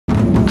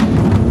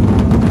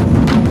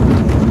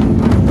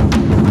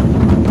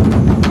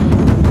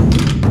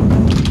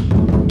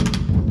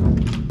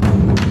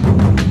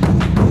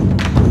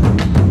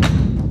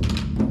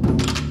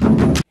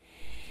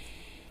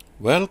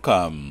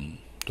Welcome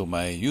to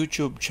my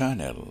YouTube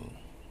channel,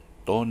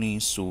 Tony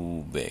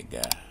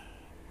Suvega.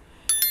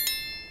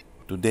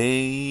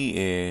 Today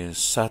is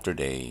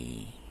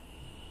Saturday,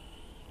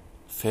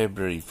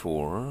 February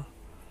 4,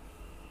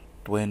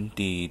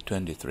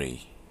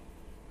 2023,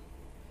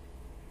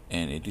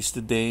 and it is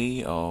the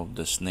day of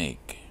the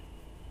snake.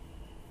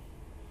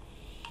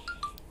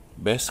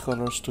 Best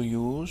colors to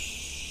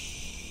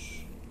use: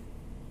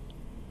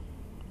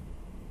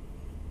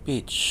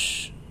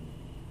 peach,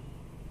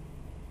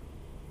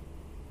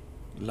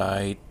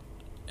 light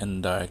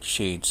and dark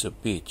shades of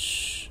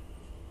peach,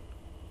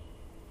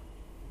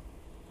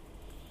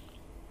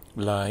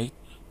 light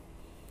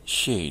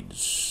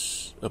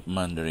shades of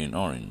mandarin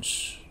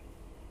orange.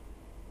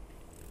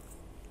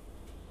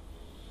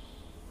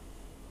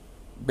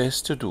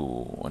 Best to do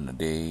on a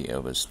day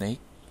of a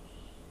snake,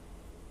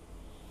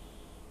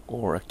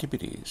 or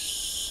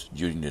activities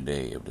during the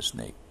day of the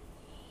snake.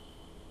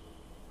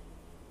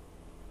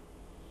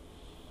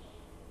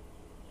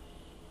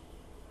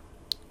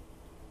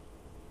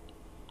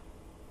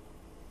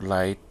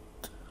 Light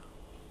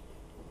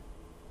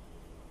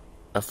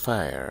a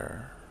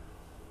fire.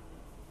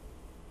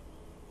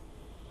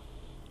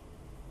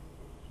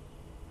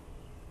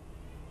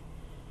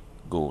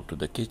 Go to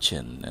the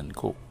kitchen and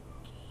cook.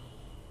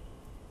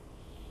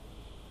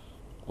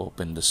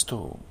 Open the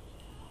stove.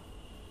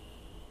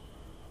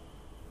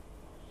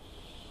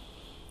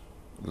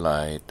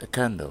 Light a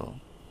candle.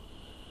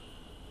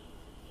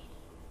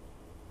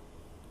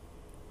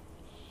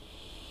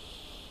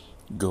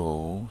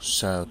 Go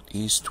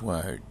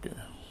southeastward.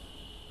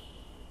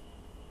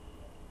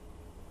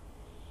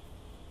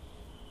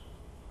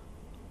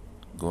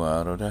 Go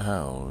out of the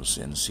house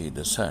and see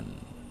the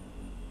sun.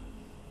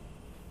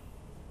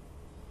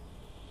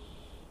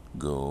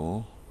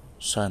 Go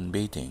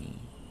sunbathing.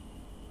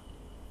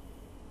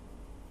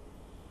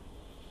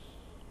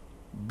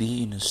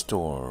 Be in a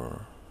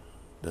store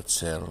that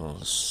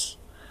sells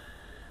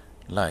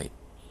light,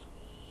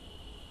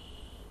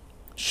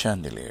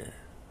 chandelier,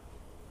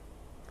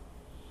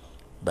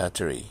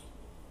 battery.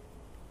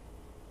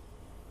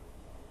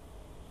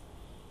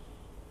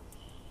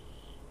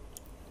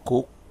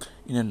 Cook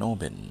in an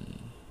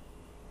oven.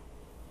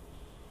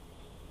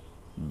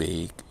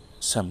 Bake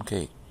some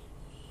cake.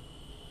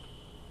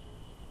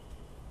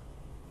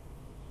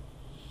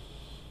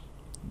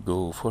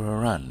 Go for a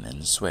run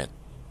and sweat.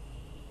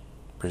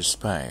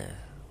 Perspire.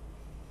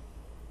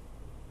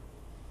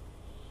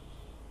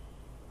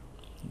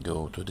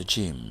 Go to the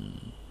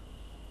gym.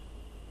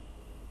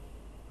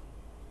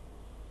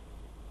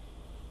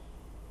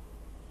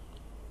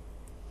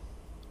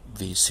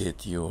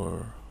 Visit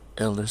your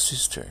elder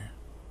sister.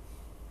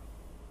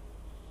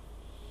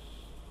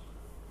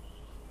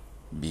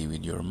 Be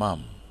with your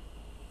mom.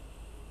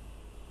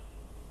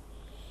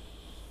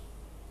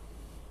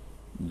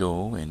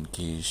 Go and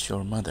kiss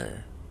your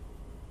mother.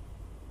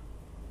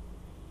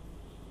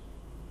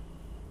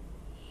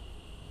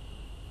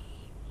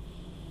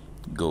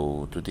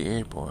 Go to the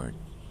airport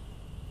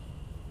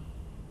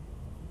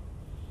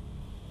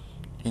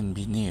and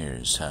be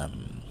near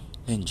some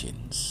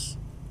engines.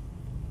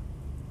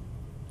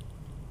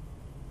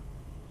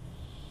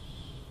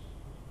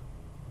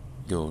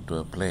 Go to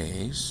a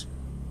place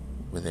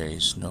where there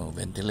is no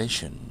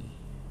ventilation,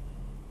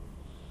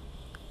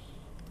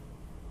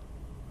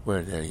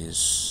 where there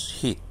is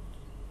heat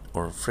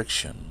or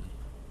friction.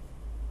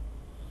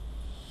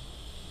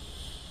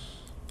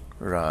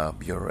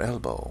 Rub your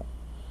elbow.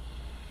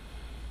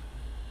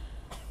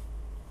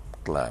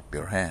 Clap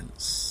your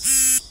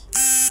hands.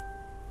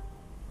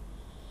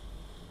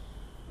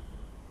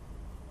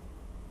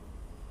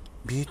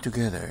 Be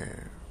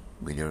together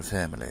with your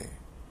family.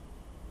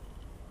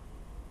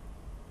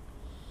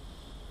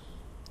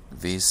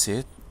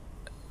 Visit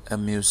a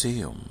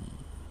museum.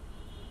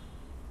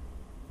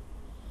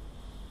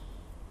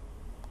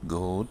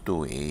 Go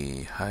to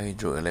a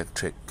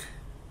hydroelectric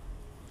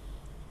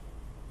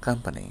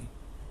company.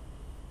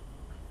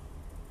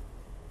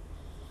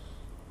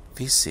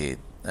 Visit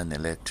an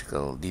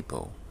electrical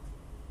depot.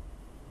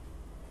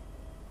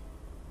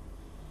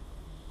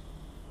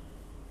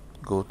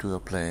 Go to a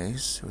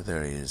place where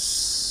there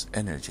is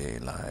energy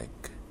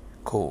like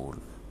coal.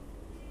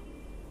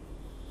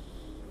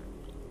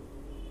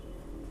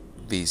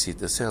 Visit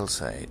the cell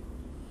site.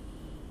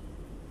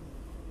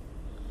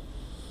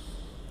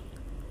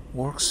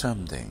 Work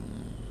something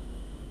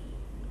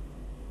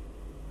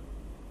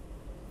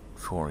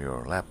for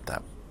your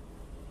laptop.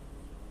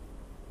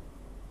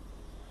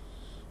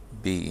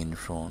 Be in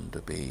front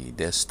of a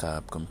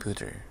desktop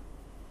computer.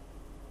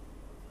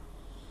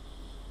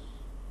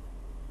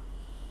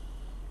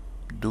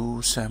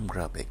 Do some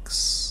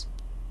graphics.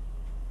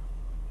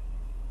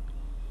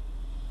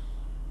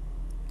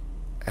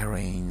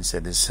 Arrange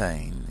a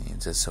design in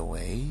such a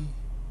way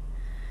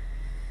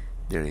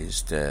there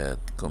is that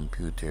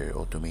computer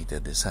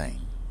automated design.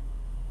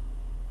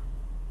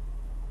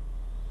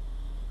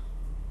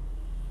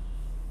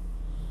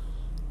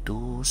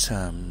 Do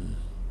some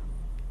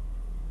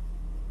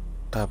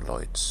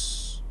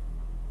tabloids.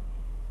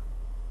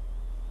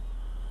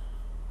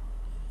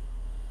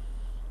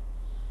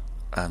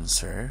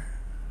 Answer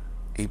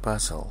a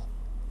puzzle.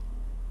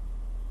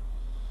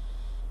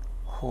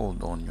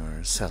 Hold on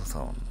your cell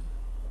phone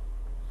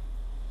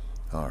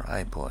or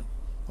iPod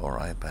or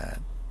iPad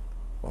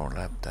or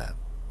laptop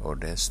or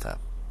desktop.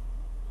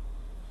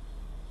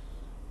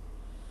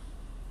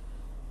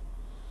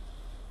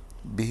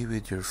 Be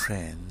with your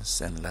friends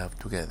and laugh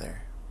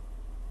together.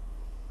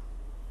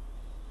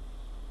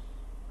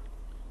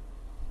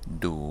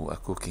 Do a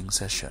cooking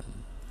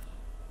session.